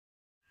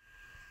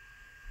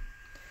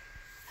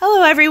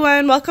Hello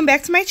everyone, welcome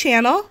back to my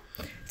channel.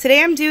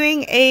 Today I'm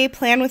doing a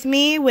plan with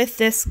me with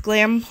this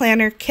Glam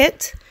planner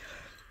kit.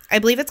 I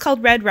believe it's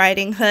called Red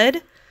Riding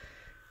Hood.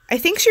 I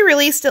think she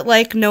released it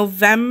like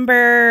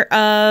November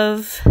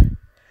of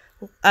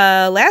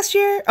last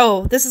year.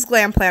 Oh, this is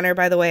Glam Planner,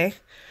 by the way.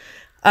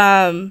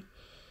 I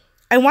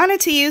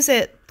wanted to use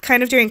it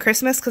kind of during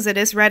Christmas because it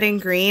is red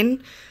and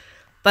green,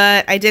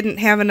 but I didn't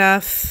have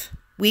enough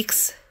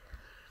weeks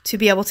to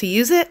be able to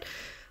use it.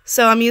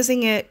 So I'm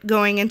using it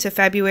going into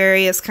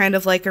February as kind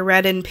of like a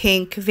red and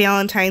pink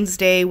Valentine's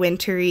Day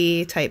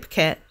wintry type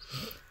kit.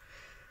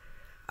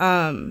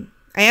 I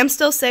am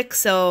still sick,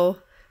 so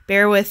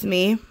bear with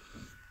me.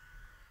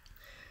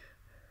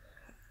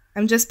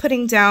 I'm just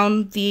putting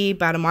down the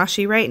bottom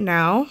washi right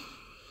now.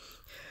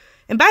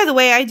 And by the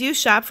way, I do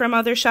shop from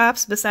other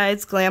shops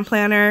besides Glam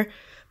Planner,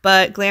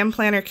 but Glam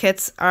Planner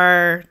kits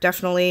are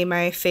definitely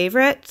my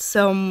favorite.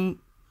 So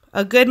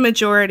a good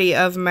majority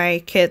of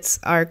my kits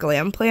are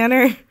Glam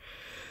Planner.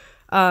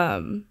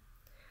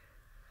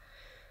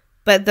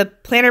 But the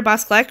Planner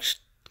Boss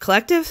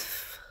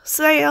Collective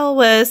sale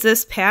was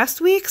this past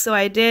week, so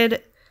I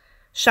did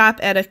shop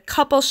at a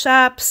couple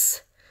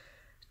shops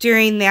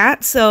during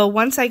that. So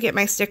once I get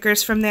my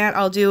stickers from that,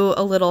 I'll do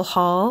a little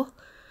haul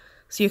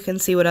so you can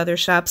see what other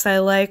shops I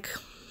like.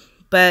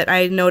 But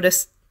I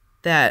noticed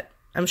that,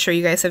 I'm sure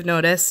you guys have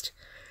noticed,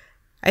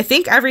 I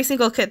think every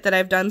single kit that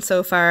I've done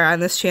so far on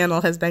this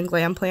channel has been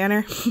Glam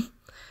Planner.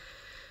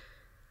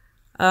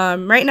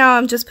 Right now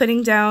I'm just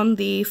putting down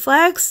the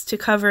flags to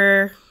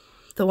cover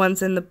the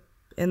ones in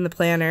the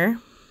planner.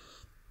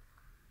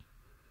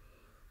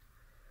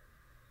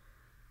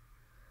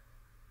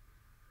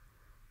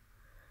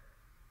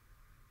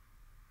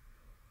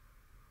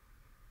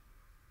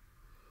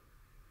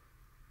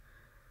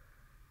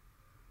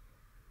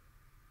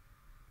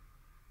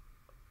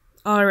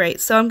 Alright,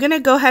 so I'm going to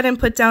go ahead and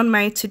put down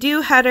my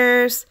to-do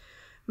headers,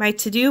 my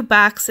to-do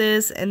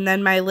boxes, and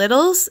then my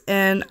littles,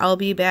 and I'll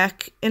be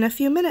back in a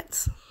few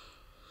minutes.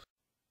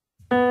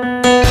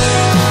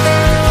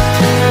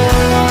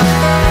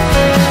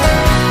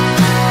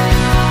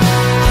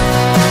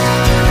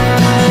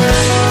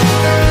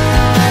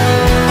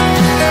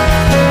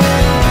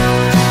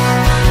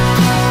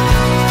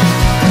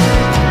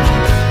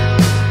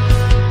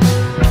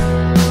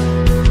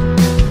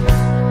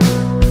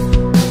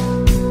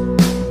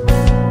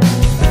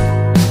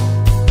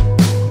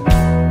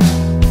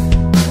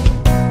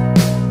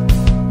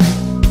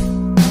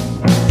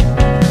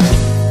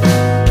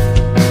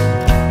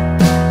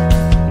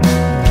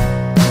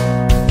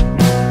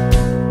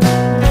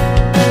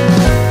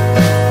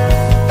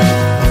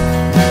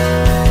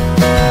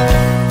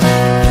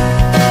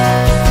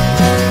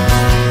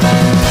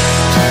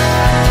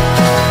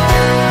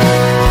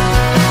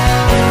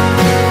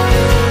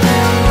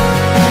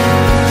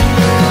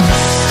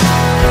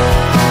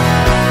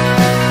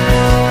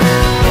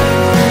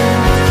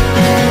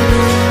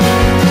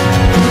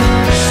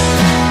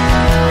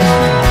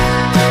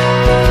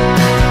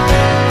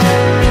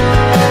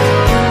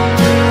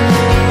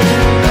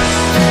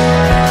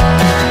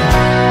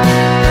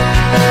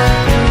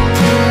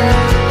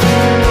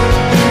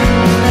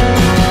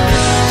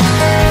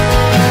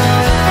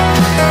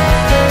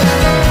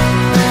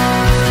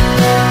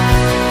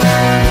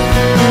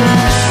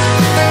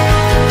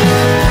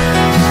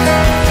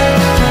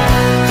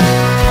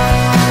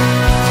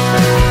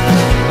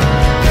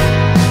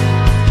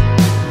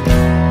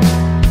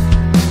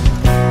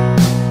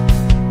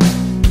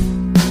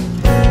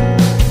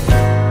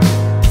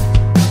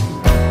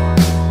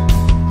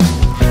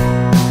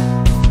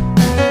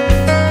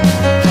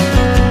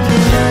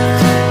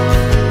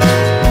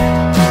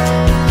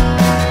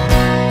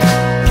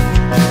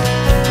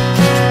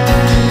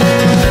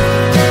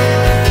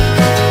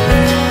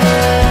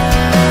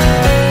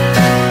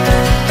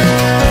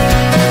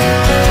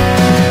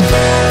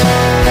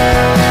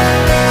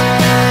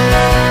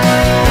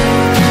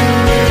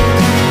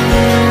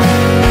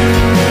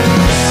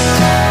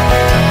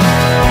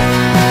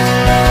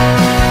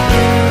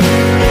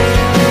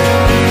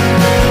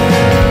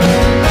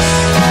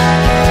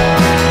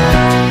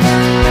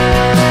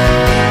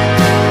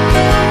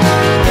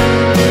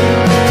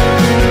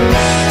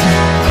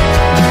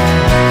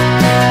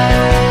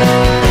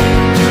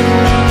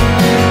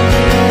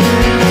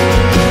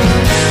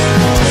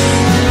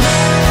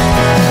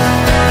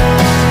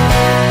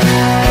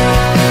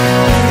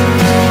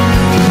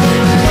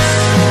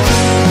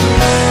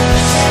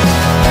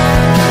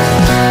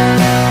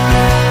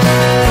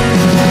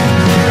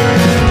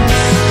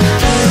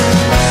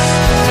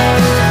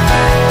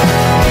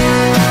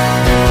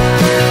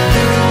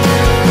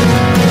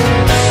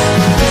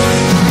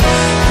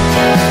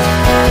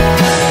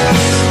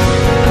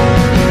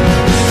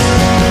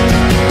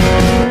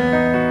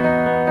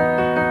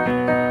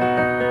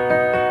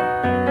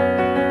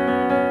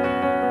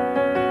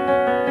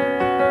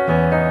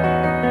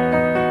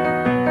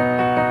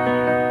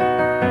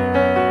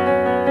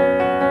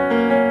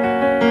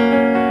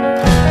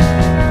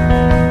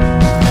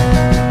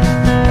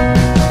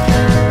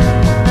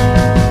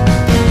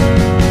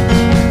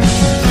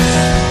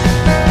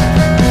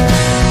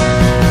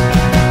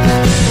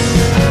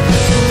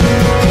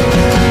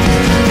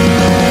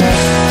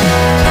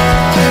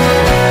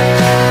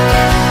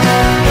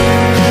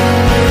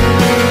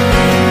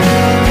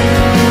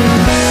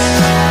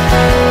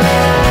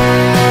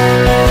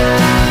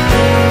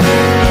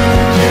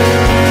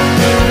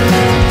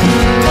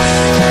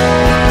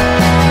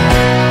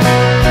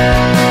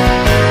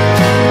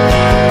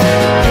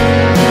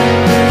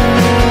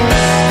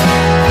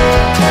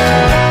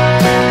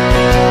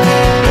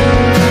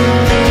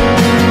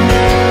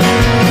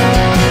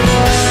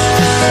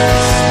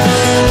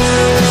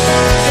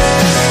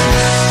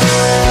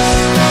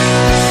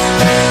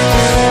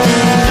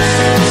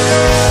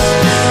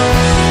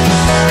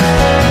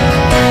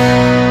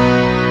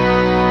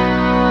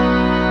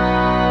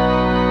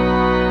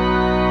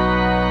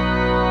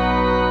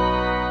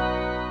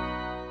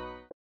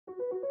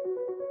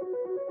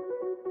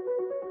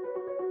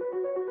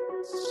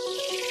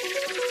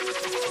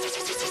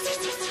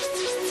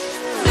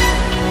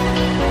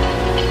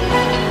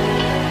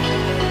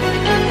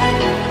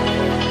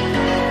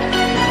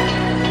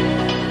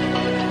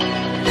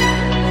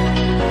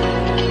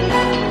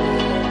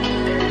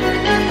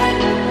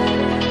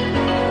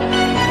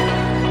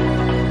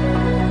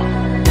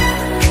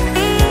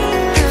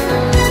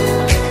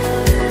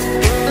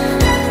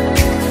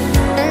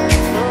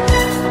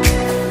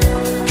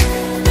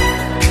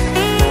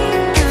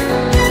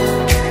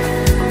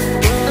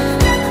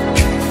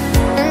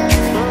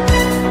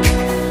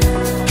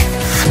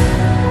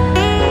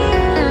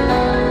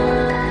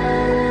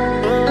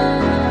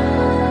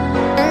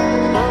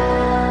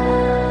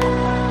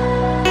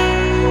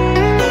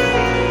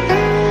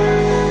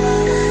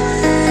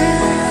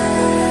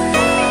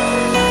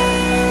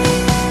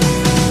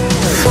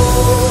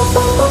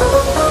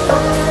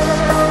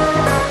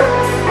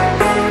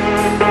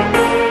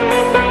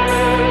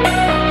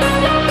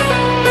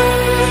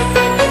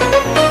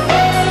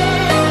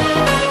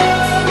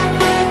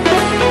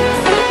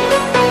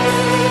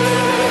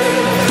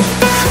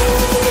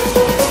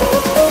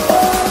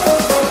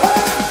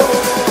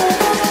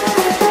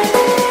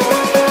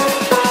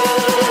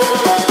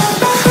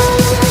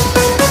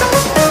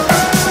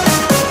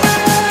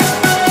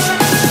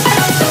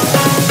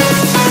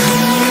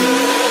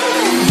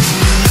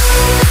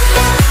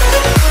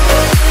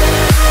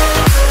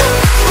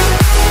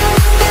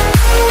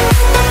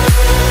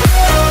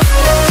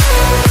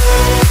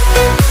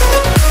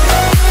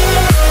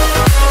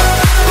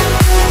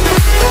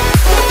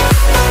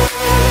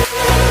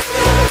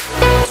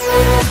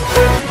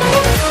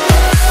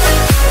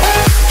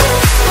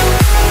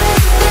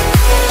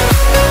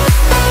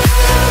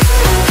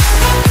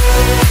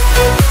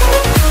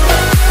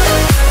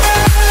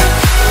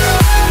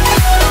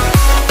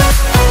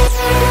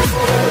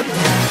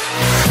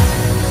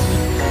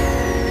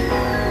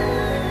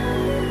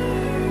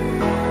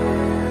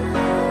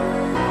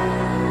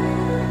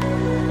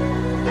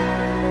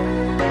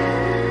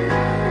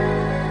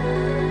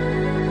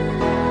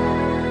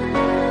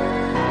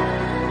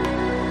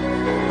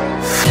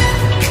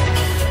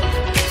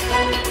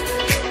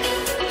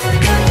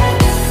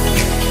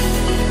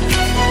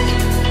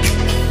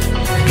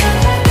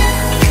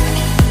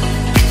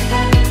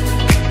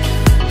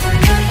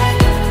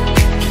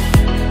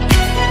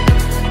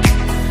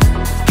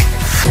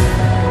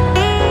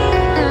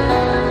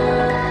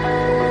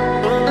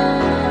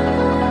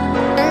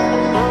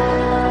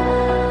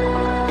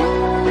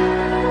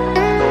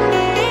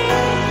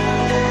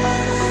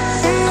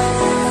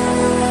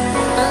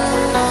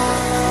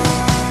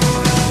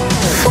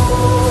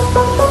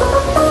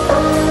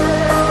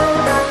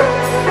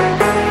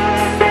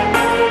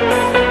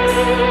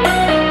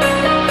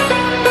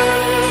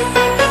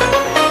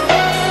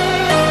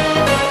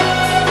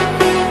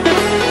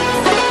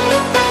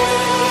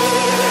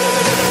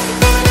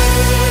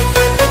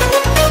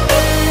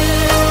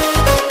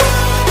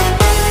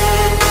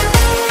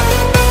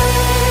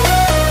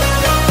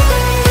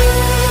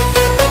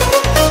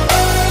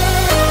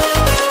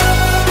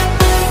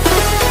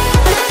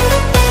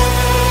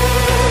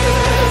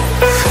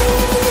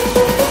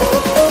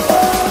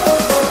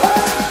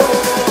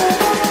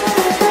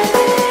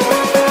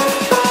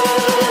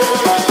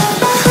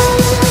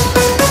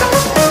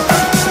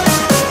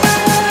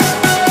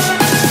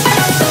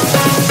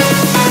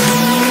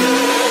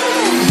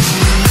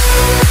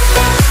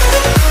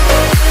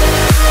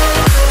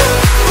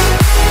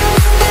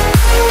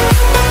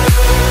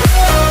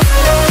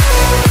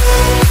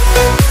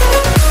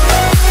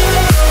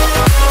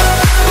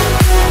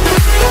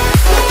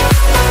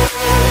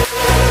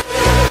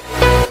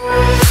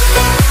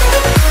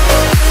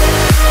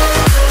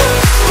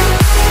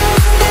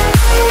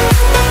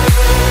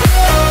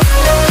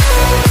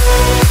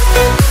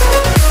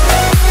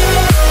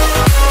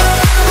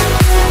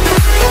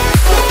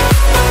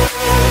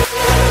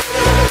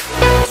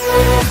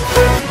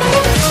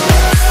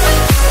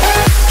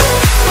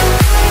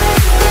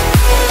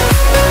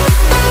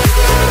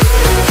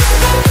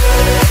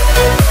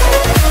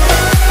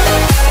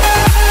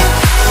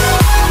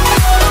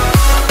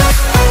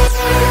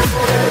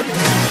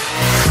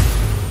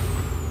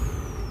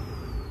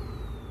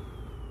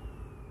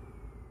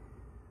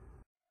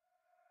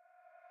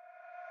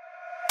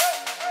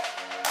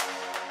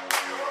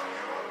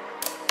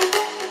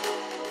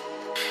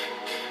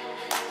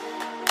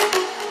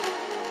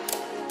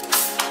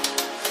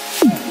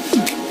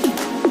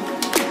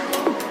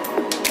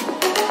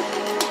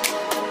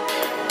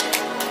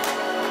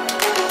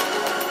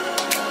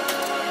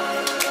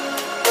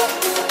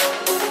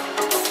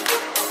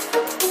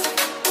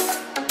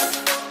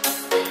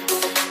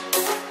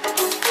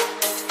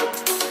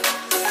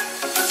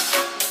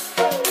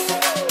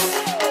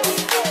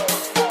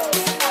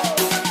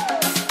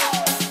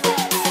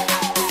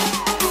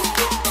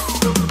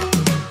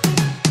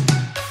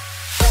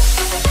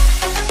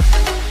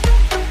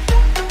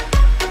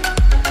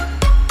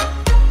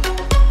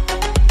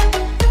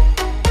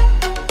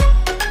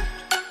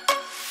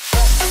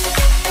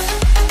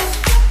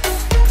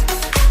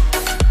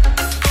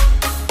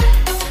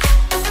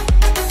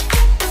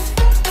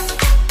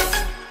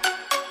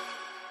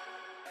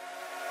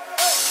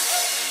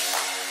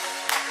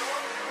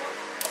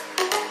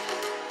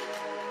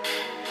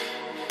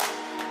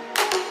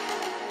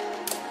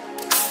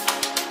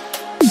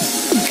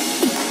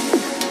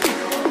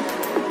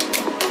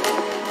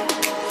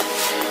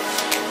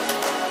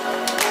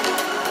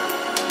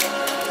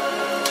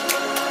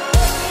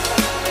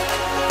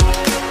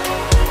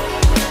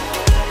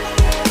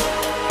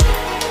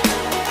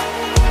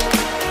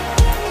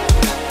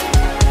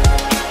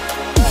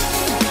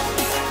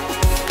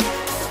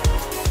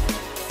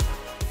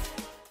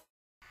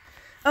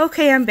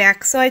 Okay, I'm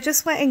back. So I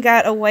just went and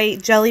got a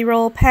white Jelly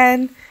Roll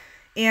pen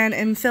and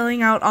am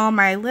filling out all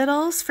my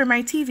littles for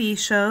my TV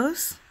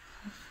shows.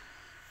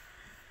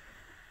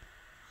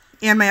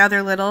 And my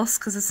other littles,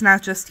 because it's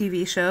not just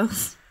TV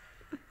shows.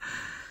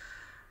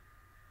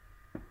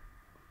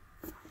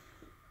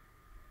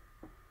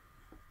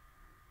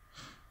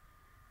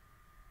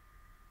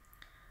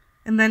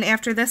 And then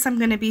after this, I'm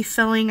going to be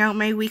filling out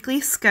my weekly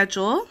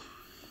schedule.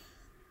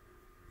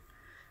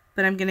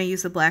 But I'm going to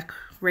use a black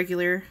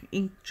regular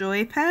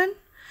Inkjoy pen.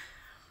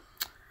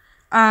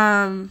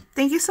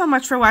 Thank you so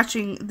much for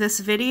watching this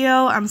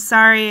video. I'm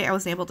sorry I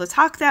wasn't able to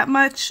talk that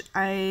much.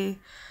 I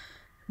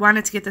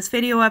wanted to get this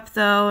video up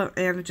though,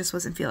 and I just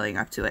wasn't feeling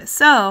up to it.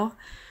 So,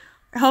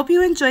 I hope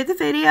you enjoyed the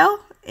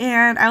video,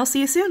 and I'll see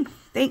you soon.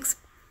 Thanks.